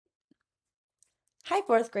Hi,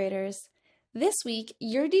 fourth graders. This week,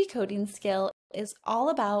 your decoding skill is all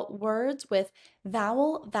about words with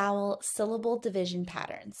vowel-vowel syllable division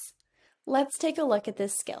patterns. Let's take a look at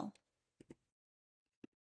this skill.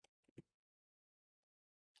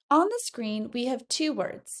 On the screen, we have two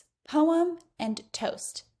words, poem and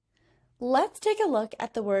toast. Let's take a look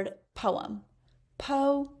at the word poem.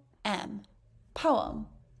 Po-em, poem.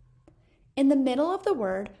 In the middle of the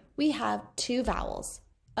word, we have two vowels,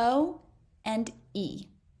 O and E.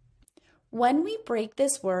 When we break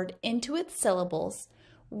this word into its syllables,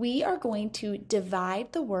 we are going to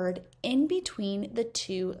divide the word in between the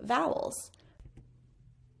two vowels.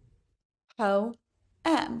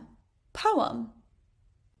 Po-em, poem.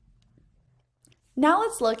 Now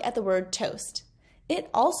let's look at the word toast. It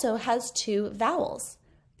also has two vowels,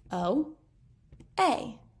 O,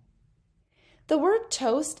 A. The word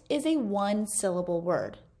toast is a one-syllable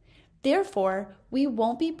word. Therefore, we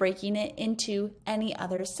won't be breaking it into any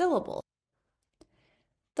other syllable.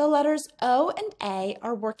 The letters O and A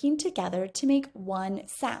are working together to make one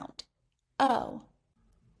sound, O.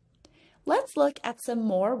 Let's look at some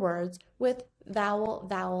more words with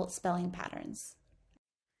vowel-vowel spelling patterns.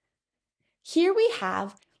 Here we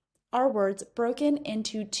have our words broken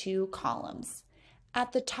into two columns.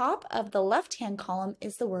 At the top of the left-hand column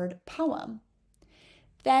is the word poem.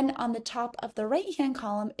 Then on the top of the right-hand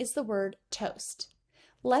column is the word toast.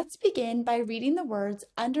 Let's begin by reading the words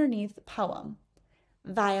underneath poem.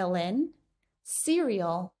 Violin,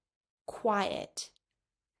 cereal, quiet.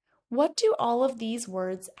 What do all of these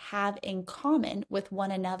words have in common with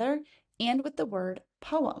one another and with the word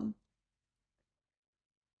poem?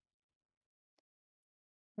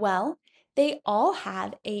 Well, they all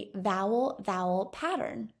have a vowel-vowel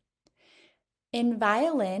pattern. In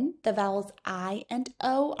violin, the vowels I and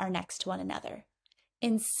O are next to one another.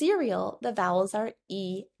 In cereal, the vowels are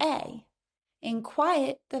E, A. In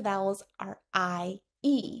quiet, the vowels are I,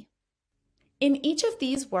 E. In each of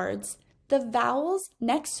these words, the vowels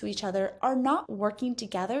next to each other are not working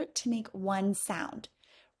together to make one sound.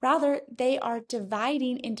 Rather, they are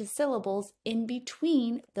dividing into syllables in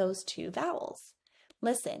between those two vowels.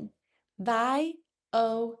 Listen, violin.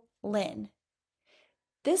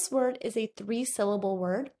 This word is a three-syllable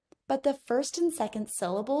word, but the first and second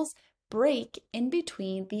syllables break in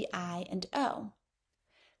between the I and O.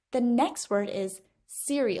 The next word is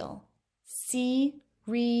cereal, C-re-al.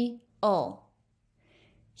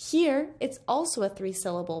 Here, it's also a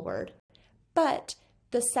three-syllable word, but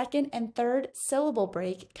the second and third syllable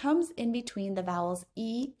break comes in between the vowels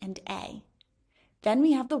E and A. Then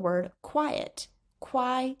we have the word quiet,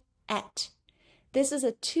 quiet. This is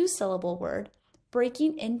a two-syllable word,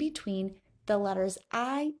 breaking in between the letters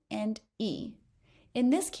I and E. In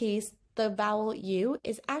this case, the vowel U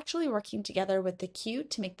is actually working together with the Q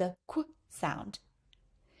to make the Q sound.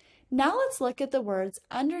 Now let's look at the words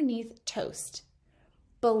underneath toast.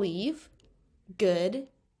 Believe, good,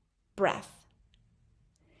 breath.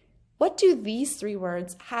 What do these three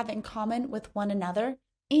words have in common with one another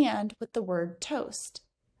and with the word toast?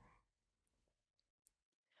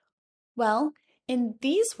 Well, in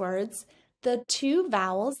these words, the two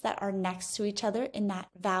vowels that are next to each other in that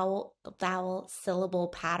vowel-vowel syllable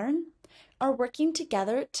pattern are working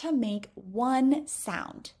together to make one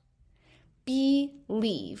sound.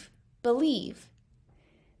 Believe, believe.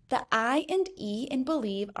 The I and E in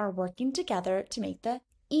believe are working together to make the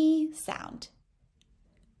E sound.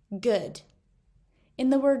 Good. In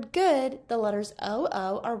the word good, the letters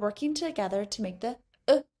O-O are working together to make the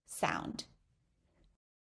sound.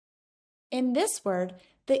 In this word,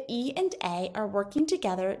 the E and A are working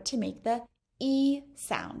together to make the E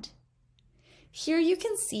sound. Here you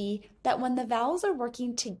can see that when the vowels are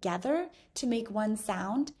working together to make one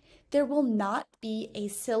sound, there will not be a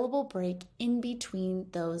syllable break in between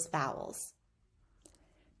those vowels.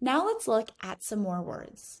 Now let's look at some more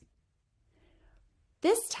words.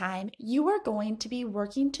 This time, you are going to be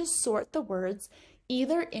working to sort the words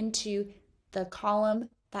either into the column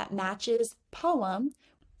that matches poem,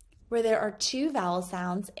 where there are two vowel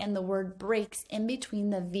sounds and the word breaks in between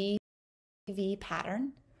the V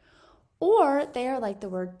pattern, or they are like the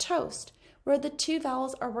word toast, where the two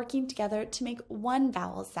vowels are working together to make one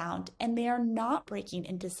vowel sound and they are not breaking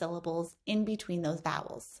into syllables in between those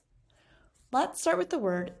vowels. Let's start with the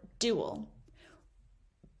word dual.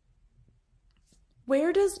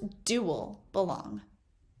 Where does dual belong?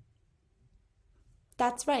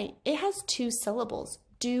 That's right, it has two syllables,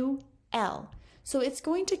 do-el. So it's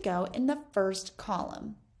going to go in the first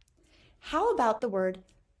column. How about the word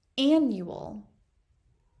annual?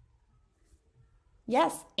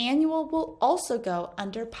 Yes, annual will also go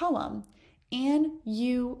under poem.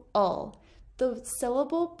 Annual. the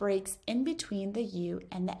syllable breaks in between the U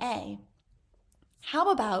and the A.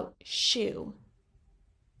 How about shoe?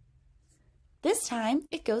 This time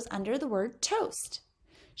it goes under the word toast.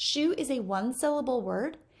 Shoe is a one-syllable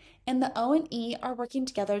word, and the O and E are working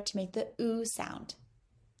together to make the oo sound.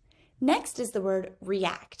 Next is the word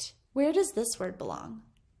react. Where does this word belong?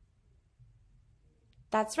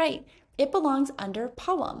 That's right, it belongs under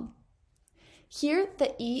poem. Here,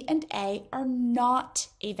 the E and A are not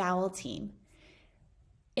a vowel team.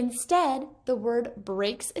 Instead, the word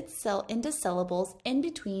breaks itself into syllables in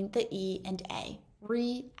between the E and A.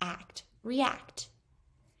 React, react.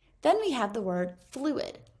 Then we have the word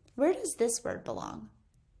fluid. Where does this word belong?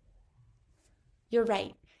 You're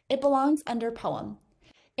right, it belongs under poem.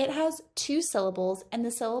 It has two syllables and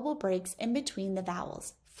the syllable breaks in between the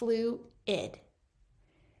vowels. Fluid.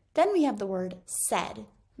 Then we have the word said.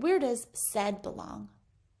 Where does said belong?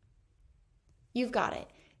 You've got it.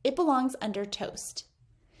 It belongs under toast.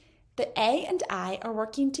 The A and I are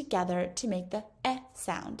working together to make the eh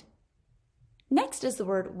sound. Next is the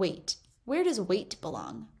word wait. Where does wait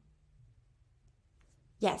belong?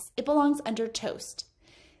 Yes, it belongs under toast.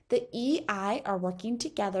 The E-I are working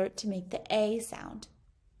together to make the A sound.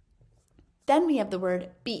 Then we have the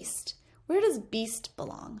word beast. Where does beast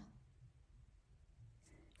belong?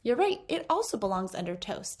 You're right, it also belongs under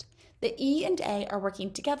toast. The E and A are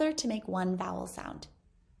working together to make one vowel sound.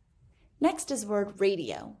 Next is word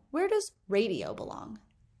radio. Where does radio belong?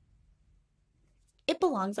 It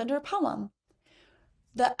belongs under poem.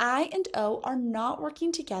 The I and O are not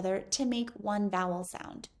working together to make one vowel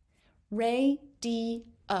sound.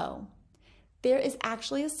 Ray-D-O. There is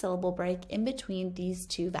actually a syllable break in between these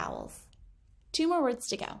two vowels. Two more words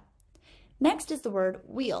to go. Next is the word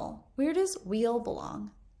wheel. Where does wheel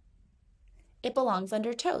belong? It belongs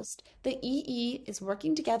under toast. The EE is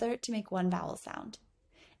working together to make one vowel sound.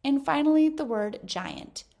 And finally, the word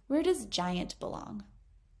giant. Where does giant belong?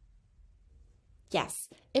 Yes,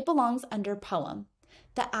 it belongs under poem.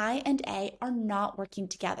 The I and A are not working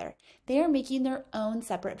together. They are making their own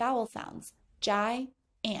separate vowel sounds.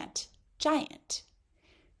 Gi-ant, giant.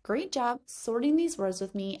 Great job sorting these words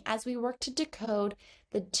with me as we work to decode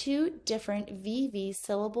the two different VV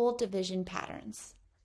syllable division patterns.